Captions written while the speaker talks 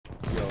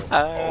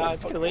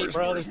It's too late,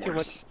 bro. There's too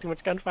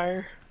much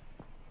gunfire.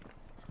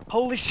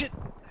 Holy shit!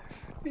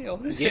 Yo,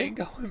 this ain't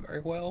going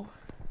very well.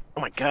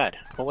 Oh my god,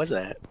 what was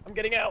that? I'm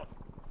getting out.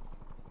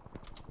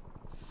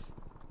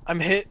 I'm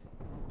hit.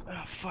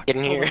 Oh fuck. Get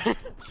in here.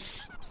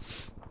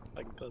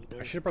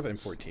 I should have brought the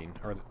M14.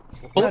 Or the...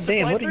 God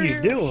damn, what are you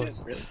doing?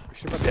 Really? I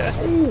should have brought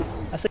the...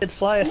 I said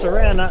fly us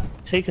around, not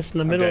take us in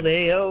the middle of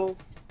the AO.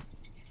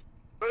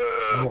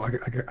 Oh,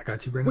 I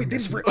got you, Brandon. Wait, they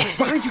just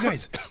behind you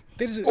guys!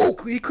 They just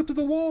he clipped to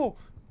the wall!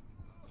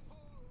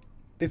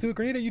 They threw a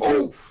grenade at you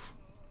too!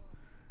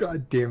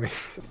 God damn it.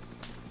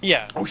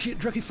 Yeah. Oh shit,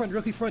 directly front,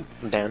 directly front!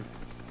 I'm down.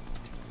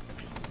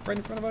 Right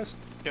in front of us.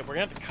 Yeah, we're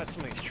gonna have to cut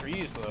some of these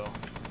trees though.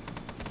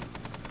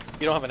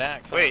 You don't have an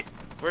axe. Wait,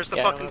 where's the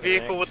Yeah, I don't fucking have an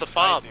vehicle axe. with the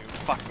Huh? fob? Dude,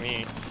 fuck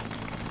me.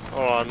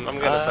 Hold on, I'm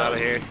getting us out of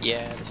here.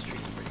 Yeah, this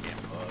tree's pretty damn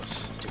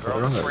close. It's too We're on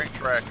close. the Train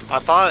tracks. I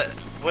thought.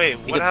 Wait, You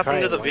what could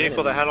happened to try the to vehicle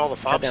land that had all the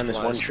Cut fob down this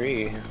one supplies?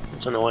 tree.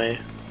 It's on the way.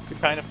 We're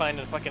trying to find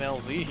a fucking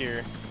LZ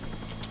here.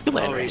 You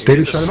land Oh, right Stay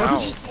here. to shut him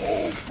up.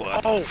 Oh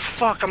fuck! Oh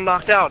fuck! I'm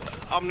knocked out.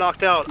 I'm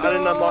knocked out. I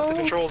didn't unlock the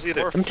controls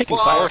either. I'm taking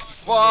fire.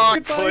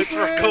 Fuck! Boys,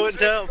 we're going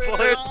down,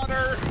 boys.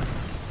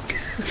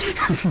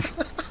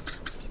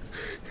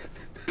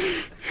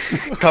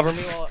 Cover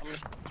me while I'm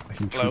just I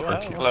can blow shoot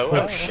out. for Blow Oh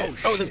out. shit.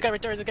 Oh, there's a guy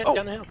right there. There's a guy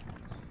down the hill.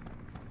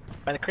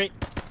 By the crate.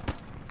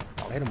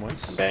 I hit him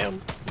once.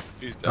 Bam.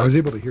 He's I was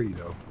able to hear you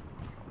though,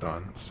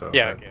 Don. So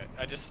Yeah, that- okay.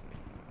 I just...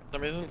 For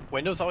some reason,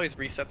 Windows always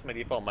resets my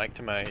default mic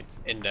to my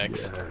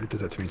index. Yeah, it does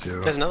that to me too.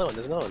 There's another one.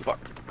 There's another one. Fuck.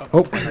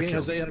 Oh, I I mean,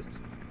 killed Jose, him.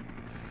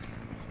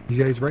 These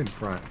guys right in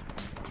front.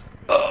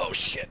 Oh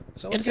shit.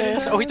 someone Get get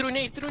his ass. him Oh, he out. threw a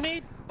nade. Threw a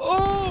nade.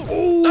 Oh!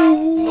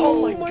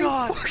 Oh, my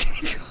god.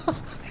 fucking god!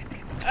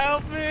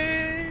 Help me!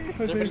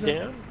 Is everybody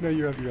down? No,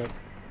 you're up, you're up.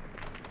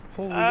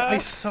 Holy, I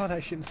saw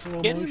that shit in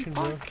slow Get him, motion,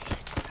 bro.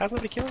 fuck. How's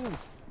nobody killing him?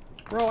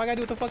 Bro, I gotta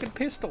do it with the fucking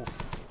pistol.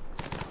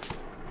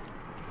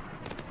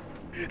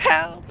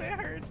 Help! It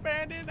hurts,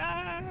 Brandon!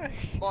 Ah!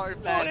 My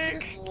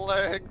Medic. fucking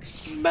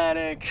legs.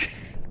 Medic!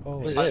 Oh,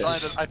 Who's I, this?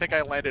 landed, I think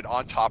I landed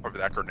on top of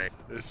that grenade.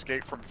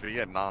 Escape from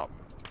Vietnam.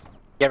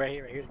 Yeah, right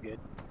here. Right here's good.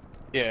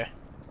 Yeah.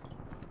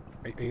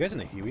 are you guys in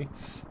the Huey?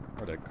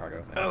 Or the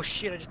cargo thing? Oh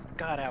shit! I just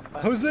got out.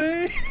 Fuck.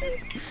 Jose!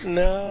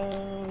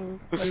 No.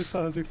 I just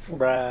saw Jose.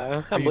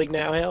 Bruh. I'm weak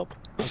now. Help.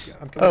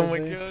 I'm coming, Oh my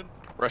Jose. god.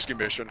 Rescue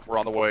mission. We're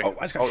on the way. Oh,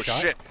 I just got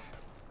shot. Shit.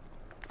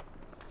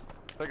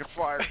 Taking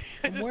fire.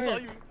 I just where? saw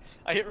you.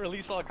 I hit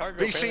release all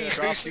cargo. VC, apparently I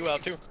dropped VC. you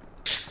out too.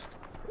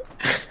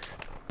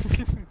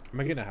 Am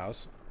I getting a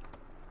house?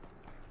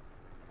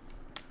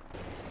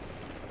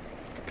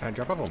 Can I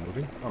drop off while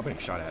moving? Oh, I'm being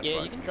shot at. Yeah,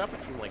 Fuck. you can drop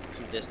it from like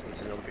some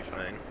distance and it'll be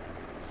fine.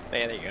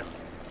 Yeah, there you go.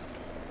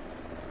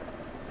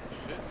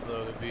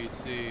 Shitload of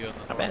VC on the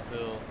Not bad. North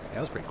Hill, Yeah,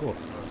 that was pretty cool.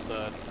 north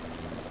side.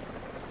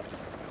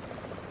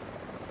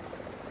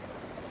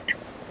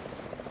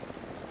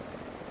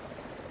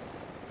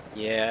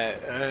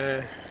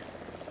 Yeah.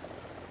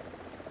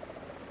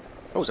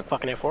 Oh, there's a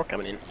fucking F4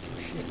 coming in. Oh,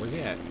 shit, where's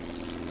he at?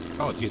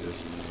 Oh,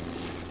 Jesus.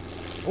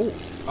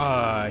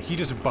 Oh, he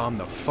just bombed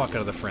the fuck out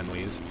of the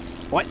friendlies.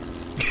 What?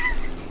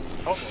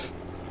 Oh. North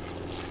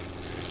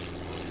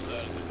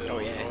side of the hill, Oh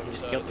yeah, north he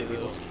just side killed of two the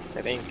people. hill.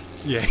 I think.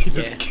 Yeah, he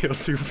just Yeah. killed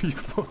 2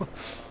 people.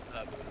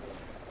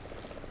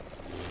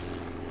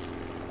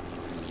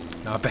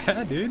 Not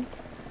bad, dude.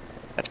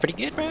 That's pretty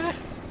good, bruh.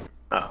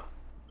 Oh.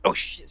 Oh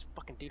shit, there's a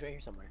fucking dude right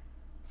here somewhere.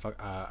 Fuck,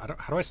 how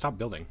do I stop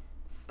building?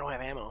 I don't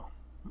have ammo.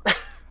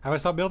 How do I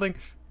stop building?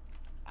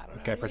 I don't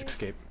know. Okay, press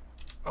escape.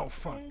 Oh,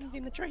 fuck. Friends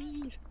in the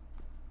trees.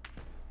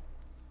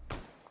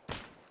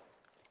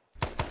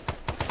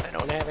 I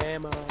don't have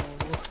ammo.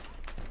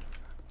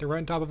 They're right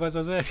on top of us,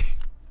 Jose.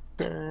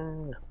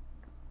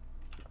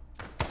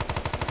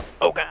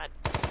 Oh god.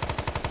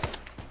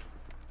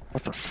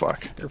 What the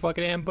fuck? They're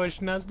fucking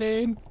ambushing us,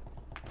 dude.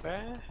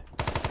 Bruh.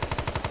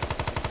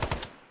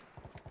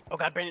 Oh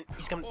god, Brandon,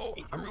 he's coming. Oh,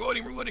 He's I'm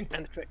reloading.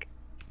 on the trick.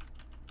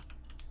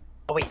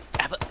 Oh wait,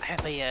 I have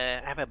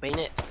a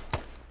bayonet.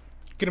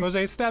 Get him,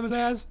 Jose. Stab his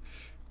ass.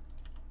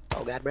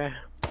 Oh god, bruh.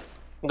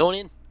 I'm going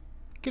in.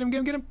 Get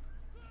him.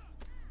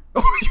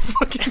 Oh, you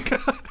fucking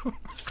got him.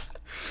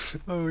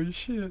 Holy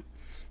shit.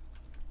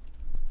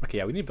 Okay,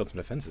 yeah, we need to build some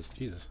defenses.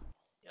 Jesus.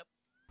 Yep.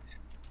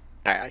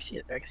 Alright, I see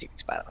it. I can see the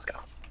spot. Let's go.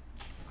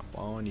 I'm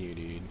following you,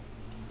 dude.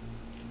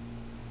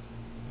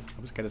 I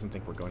hope this guy doesn't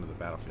think we're going to the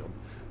battlefield.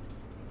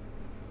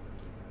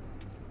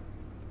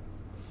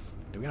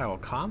 Dude, we got a whole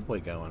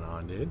convoy going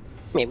on, dude.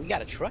 Man, we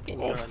got a truck in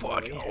here. Oh,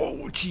 fuck. Boy.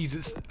 Oh,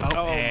 Jesus. Oh,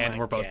 Oh and my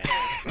we're both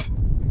God. dead.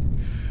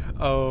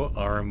 Oh,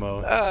 Arma.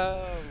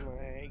 Oh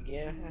my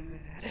god.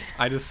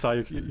 I just saw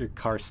your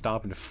car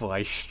stop and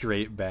fly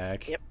straight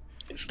back. Yep.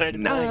 It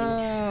started dying.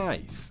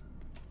 Nice.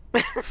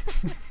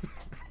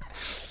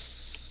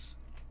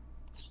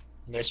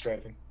 Nice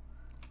driving.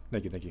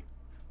 Thank you.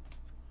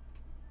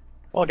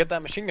 Well, get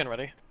that machine gun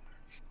ready.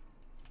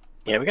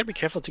 Yeah, we gotta be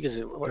careful too, because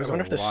I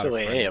wonder if there's still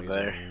AA up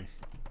there.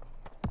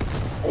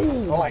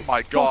 Oh,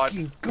 my god.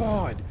 Fucking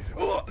god.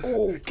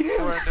 Oh,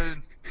 get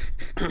him.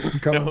 Brandon.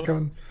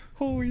 Come.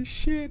 Holy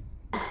shit.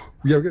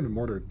 Yeah, we're getting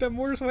mortared. That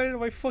mortar's right into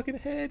my fucking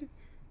head.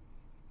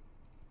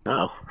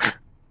 Oh.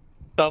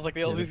 Sounds like the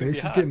Yeah, LZ's the gonna be base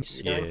is hot. getting...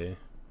 Yeah.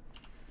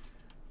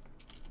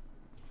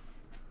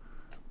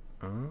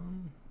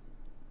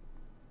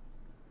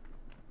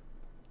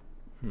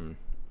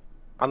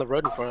 On the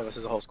road in front of us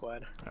is a whole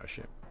squad. Oh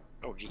shit.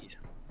 Oh jeez.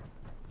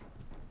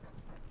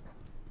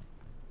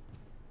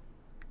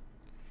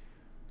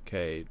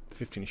 Okay,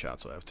 15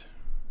 shots left.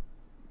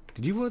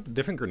 Did you put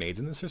different grenades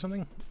in this or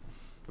something?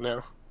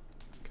 No.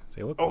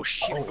 They look. Oh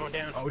shit, I'm going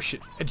down. Oh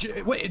shit!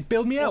 Wait, it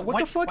bailed me out. What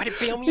the fuck? Why'd it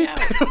bail me out?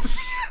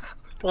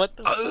 What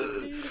the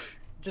fuck, dude?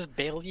 Just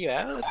bails you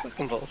out? That's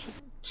fucking bullshit.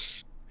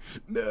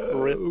 No.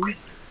 Rip.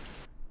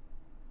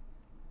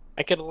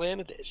 I could've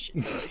landed that shit.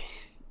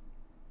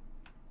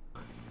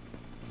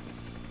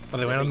 Oh,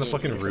 they went on the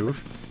fucking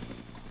roof?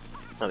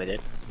 Oh, they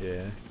did?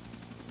 Yeah.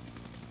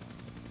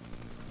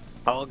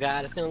 Oh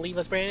god, it's gonna leave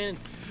us, Brandon.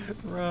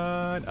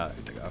 Run! Ah,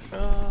 he took off.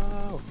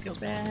 Oh, feels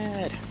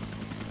bad.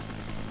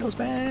 Feels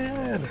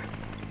bad.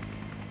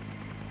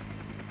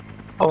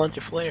 I'll launch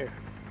a flare.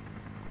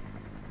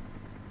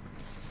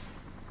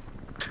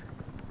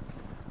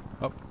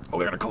 Oh,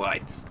 they're gonna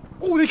collide.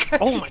 Oh, they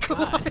can't. Oh my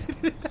god.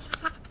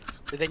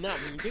 Did they not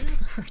mean to?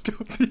 I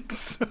don't think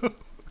so.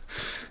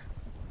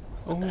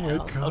 Oh my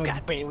god. Oh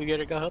god, Brandon, we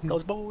better go help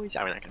those boys.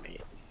 I'm not gonna make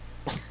it.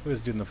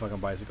 Who's doing the fucking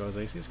bicycle?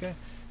 Is this guy?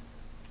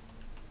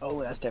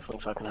 Oh, that's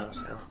definitely fucking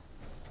us now.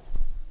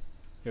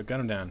 Yo, gun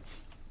him down.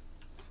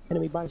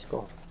 Enemy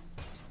bicycle.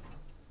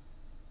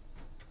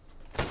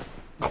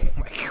 Oh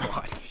my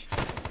god.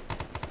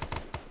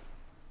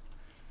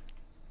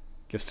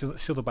 Yo,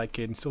 steal the bike,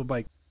 kid. Steal the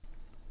bike.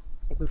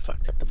 I think we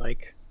fucked up the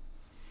bike.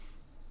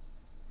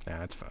 Nah,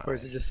 that's fine. Or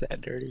is it just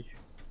that dirty?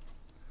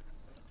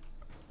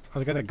 Oh,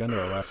 they got that gun to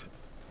our left.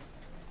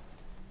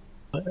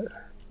 What?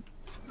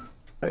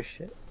 Oh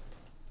shit.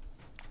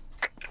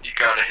 You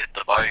gotta hit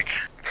the bike.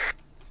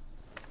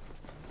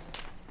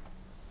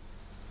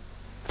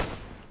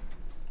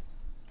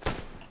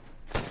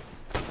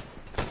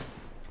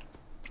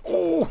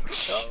 Oh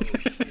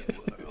shit!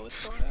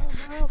 What's going on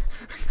now?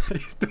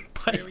 The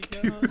bike, Here we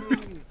go.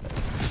 dude.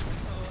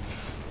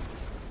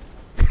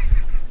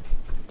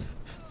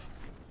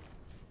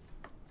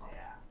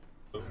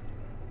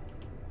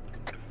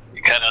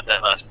 You cut out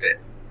that last bit.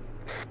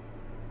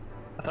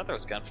 I thought there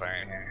was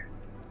gunfire in here.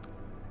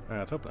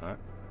 Let's hope not.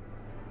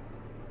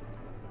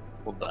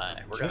 We'll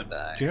die. We're gonna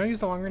die. Do you know how to use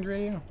the long range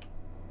radio?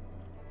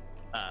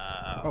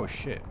 Oh Oh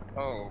shit.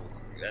 Oh,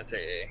 that's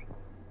AA.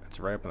 That's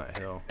right up on that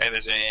hill. Hey,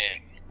 there's AA.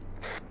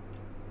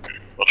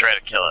 We'll try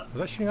to kill it.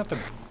 Was that shooting out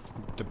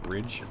the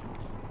bridge?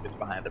 It's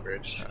behind the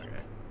bridge. Okay.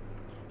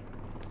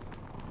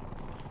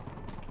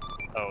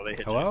 Oh, they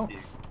hit Hello? JC.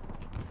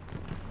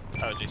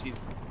 Oh,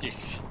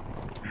 JC's.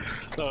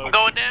 I'm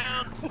going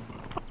down!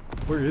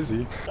 Where is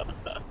he?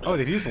 Oh,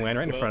 did he just land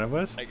right in front of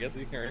us? I guess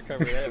we can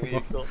recover that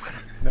vehicle.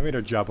 That made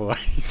our job a lot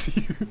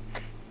easier.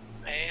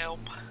 Help.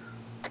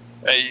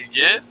 Hey, you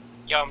good?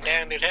 Yo, I'm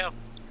down, dude, help.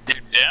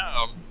 Dude,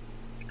 down.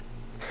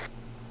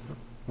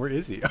 Where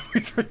is he? Oh,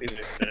 he's right He's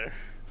there. right there.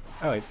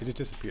 Oh, it just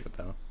disappeared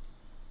though.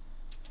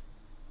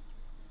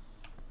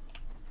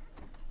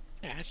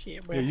 Ah,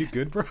 shit, bro. Are you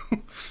good, bro? Are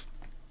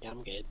Yeah,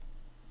 I'm good.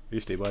 you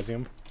stabilizing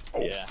him?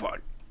 Oh, Yeah.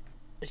 fuck.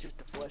 It's just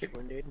a flesh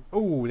one, dude.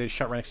 Oh, they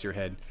shot right next to your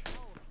head.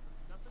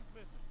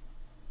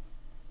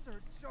 Sir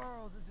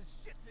Charles is his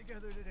shit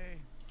together today.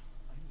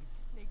 I need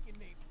Snake and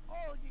Nate.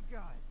 All you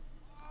got.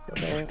 Go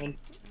down. Nerds,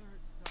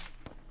 Doc.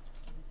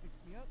 Can you fix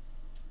me up?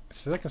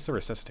 So they can still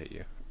resuscitate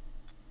you.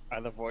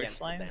 Are the voice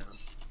Yeah,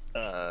 lines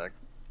there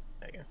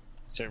you go.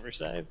 server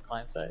side,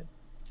 client side?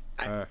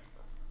 I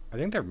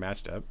think they're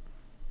matched up.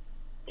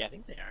 Yeah, I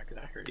think they are,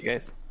 because I heard You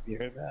guys, you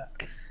heard that?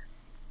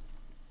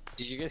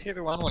 Did you guys hear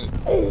the one when?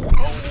 Oh!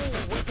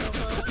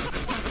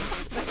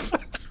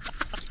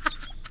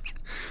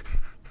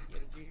 Yeah,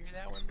 did you hear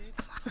that one, dude?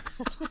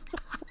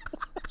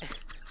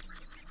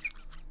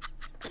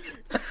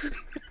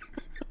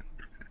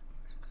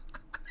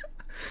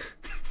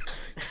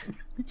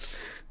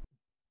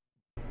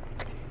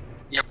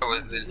 Yo,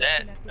 is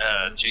that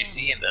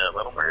JC and the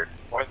Little Bird?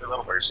 Why is the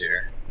Little Bird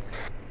here?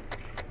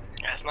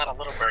 Yeah, it's not a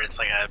little bird, it's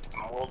like a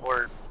World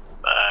War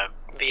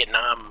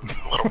Vietnam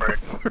little bird.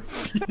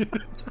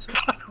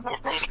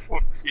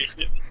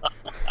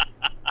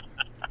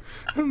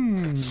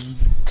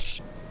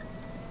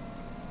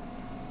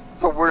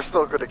 So we're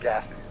still gonna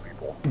gas these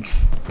people.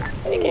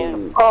 Take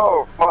him.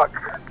 Oh,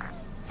 fuck.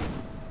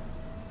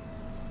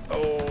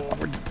 Oh,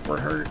 we're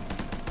hurt.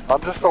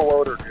 I'm just a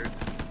loader, dude.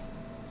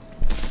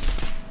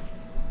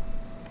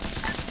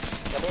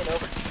 Come in,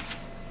 over.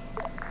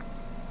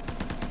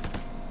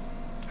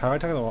 How do I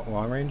talk the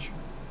long range?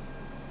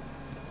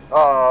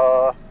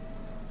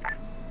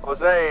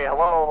 Jose,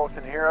 hello,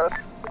 can you hear us?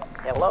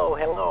 Hello,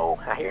 hello,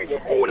 I hear you.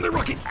 Oh, another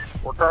rocket!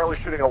 We're currently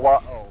shooting a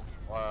lot.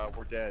 Oh,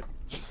 we're dead.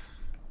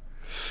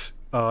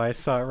 Oh, I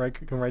saw it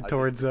come right I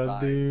towards think we us,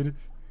 died. dude.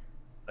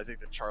 I think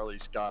the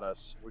Charlie's got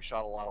us. We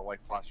shot a lot of white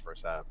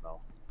phosphorus at him,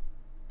 though.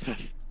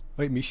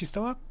 Wait, Mishi's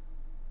still up?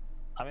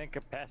 I'm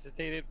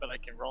incapacitated, but I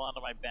can roll onto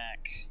my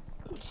back.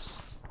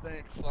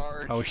 Thanks,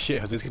 Sarge. Oh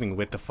shit, Jose's getting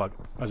lit the fuck.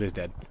 Jose's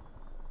dead.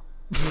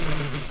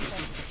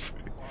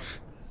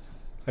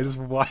 I just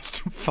watched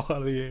him fall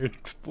in the air and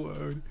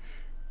explode.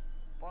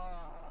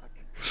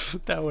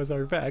 Fuck. That was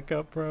our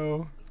backup,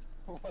 bro.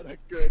 What a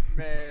good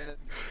man.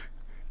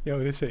 Yo,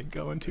 this ain't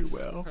going too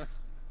well.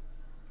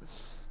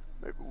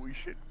 Maybe we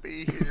shouldn't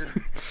be here.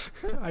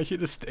 I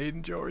should have stayed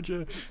in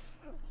Georgia.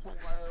 Why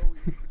are we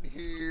even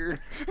here?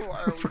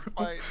 Why are we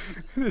fighting?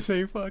 This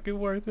ain't fucking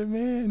worth it,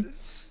 man.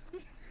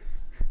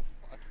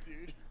 Fuck,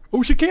 dude.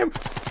 Oh shit, Cam!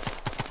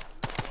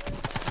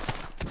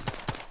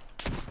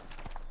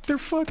 They're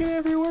fucking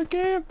everywhere,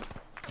 Cam!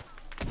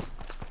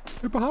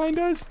 They're behind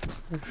us!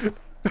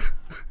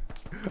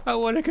 I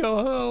wanna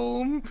go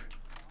home!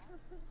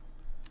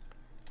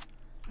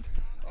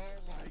 Oh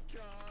my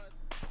god.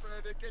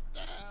 Brandon, get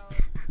down.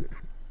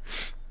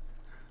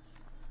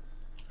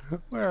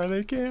 Where are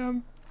they,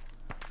 Cam?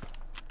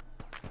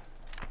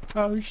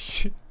 Oh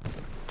shit.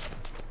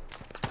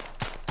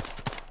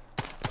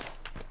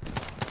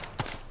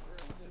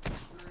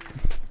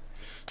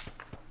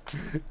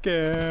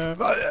 Cam!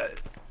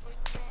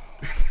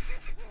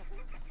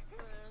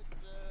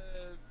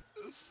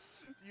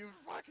 You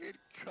fucking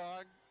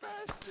cunt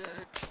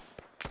bastard!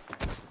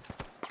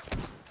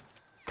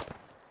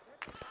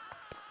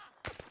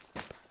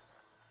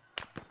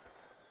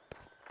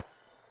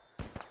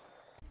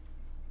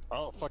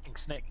 Oh, fucking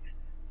snake.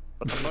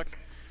 What the fuck?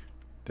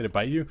 Did it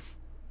bite you?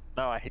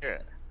 No, I hear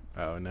it.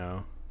 Oh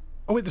no.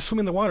 Oh wait, they're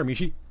swimming in the water,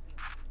 Mishi.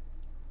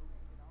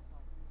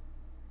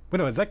 Wait,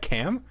 no, is that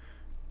Cam?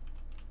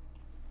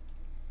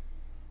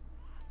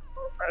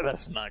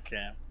 That's not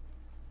Cam.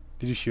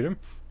 Did you shoot him?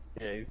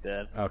 Yeah, he's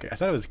dead. Okay, I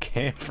thought it was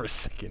Cam for a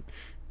second.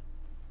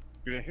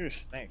 Dude, I hear a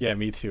snake. Yeah,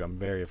 me too. I'm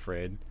very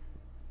afraid.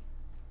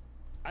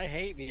 I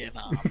hate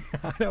Vietnam.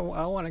 I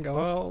want to go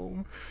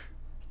home.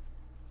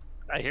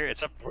 I hear it.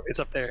 It's up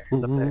there. It's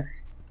Ooh. up there.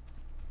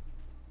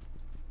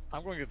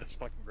 I'm going to get this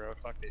fucking road.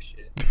 Fuck this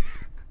shit.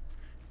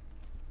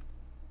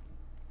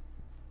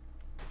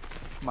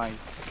 Mày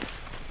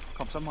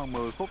không sớm hơn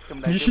 10 phút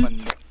trong đây Mishi, cho mình.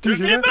 do you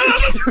hear that?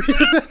 Do you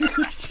hear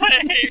that?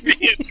 I hate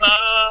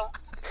Vietnam.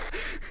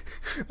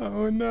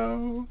 Oh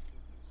no.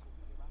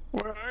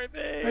 Where are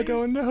they? I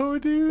don't know,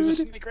 There's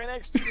a dude. snake right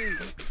next to me.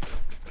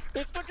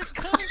 They're fucking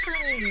coming for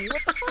me.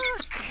 What the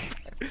fuck?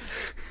 Dude,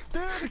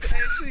 they're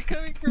actually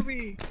coming for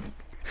me.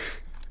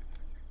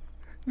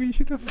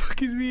 Mishi, the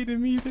fucking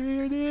Vietnamese are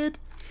here, dude.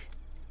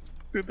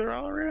 Dude, they're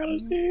all around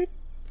us, dude.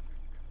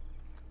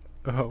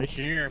 Oh, I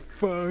hear him.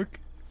 fuck.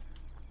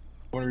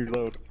 I want to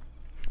reload.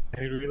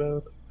 I need to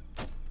reload.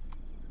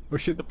 Oh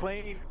shit. The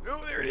plane.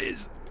 Oh, there it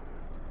is.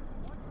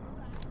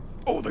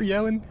 Oh, they're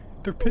yelling.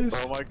 They're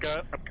pissed. Oh my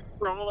god.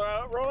 Roll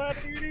out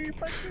of here, dude.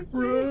 Fucking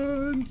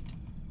Run.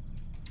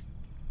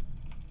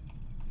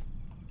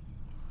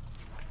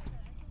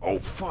 Oh,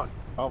 fuck.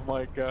 Oh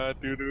my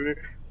god, dude.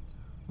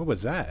 What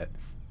was that?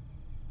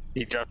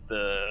 He dropped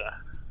the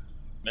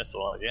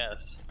missile, I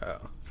guess.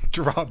 Oh.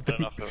 Drop I don't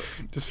them. know if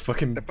it... Just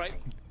fucking. They're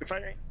fighting. They're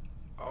fighting.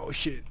 Oh,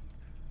 shit.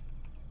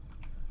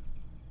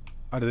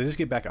 Oh, did they just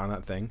get back on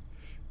that thing?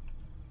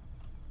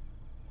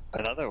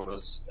 I thought that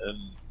was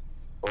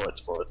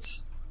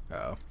bullets.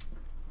 Oh.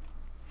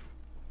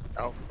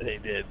 Oh, they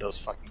did. Those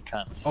fucking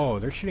cunts. Oh,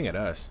 they're shooting at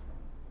us.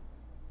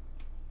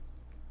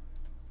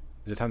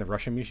 Is it time to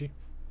rush him, Mishi?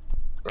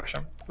 Rush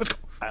him. Let's go.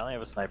 I only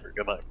have a sniper.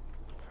 Good luck.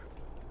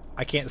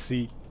 I can't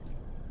see.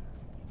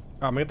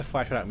 Oh, I'm gonna get the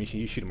flashlight out, Mishi.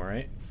 You shoot him,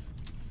 alright?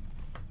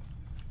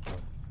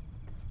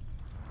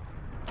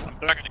 I'm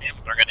throwing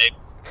a grenade.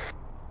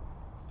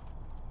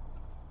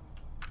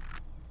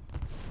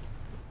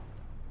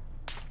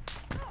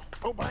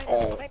 Oh, behind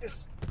Oh.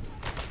 us!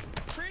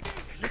 Behind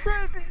us!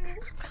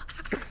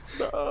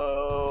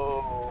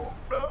 No!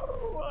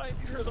 No! I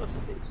need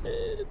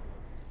resuscitation.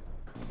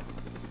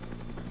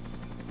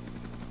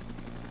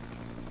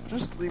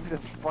 Just leave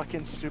this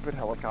fucking stupid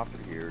helicopter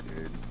here,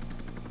 dude.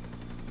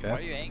 Okay. Why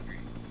are you angry?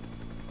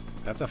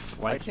 That's a I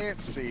flight. can't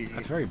see.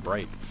 That's very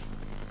bright.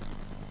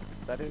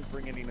 That didn't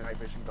bring any night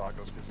vision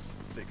goggles because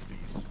it's the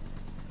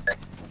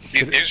 60s.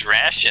 Dude, there's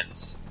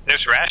rations.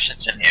 There's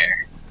rations in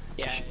here.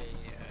 Yeah.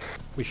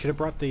 We should have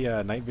brought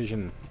the night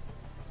vision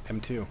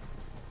M2.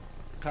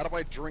 How do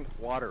I drink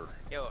water?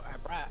 Yo, I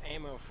brought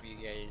ammo for you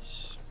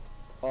guys.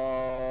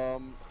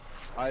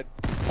 I.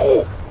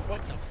 Oh!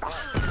 What the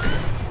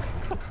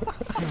fuck?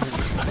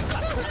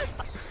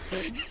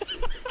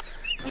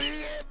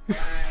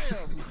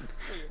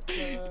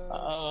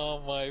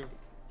 Oh my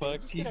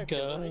fucking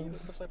god.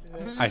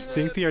 I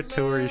think the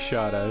artillery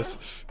shot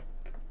us.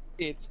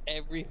 It's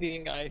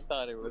everything I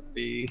thought it would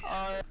be.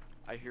 I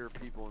hear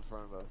people in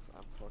front of us.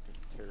 I'm fucking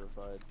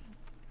terrified.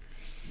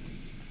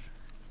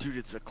 Dude,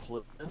 it's a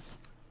cliff.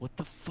 What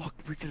the fuck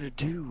are we gonna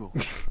do?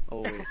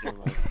 Oh wait, never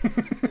mind.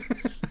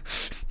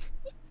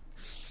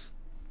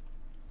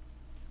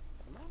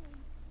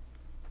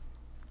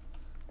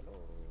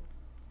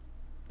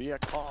 Be a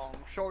Kong,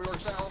 show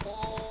yourself!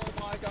 Oh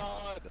my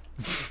god!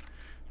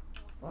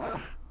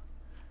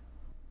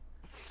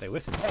 They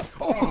listen.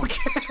 Oh,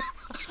 okay.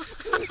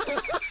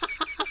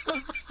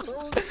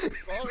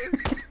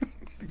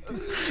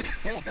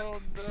 Oh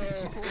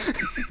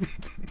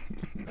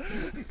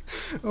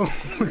no! Oh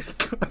my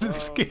god,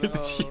 that scared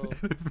the shit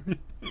out of me.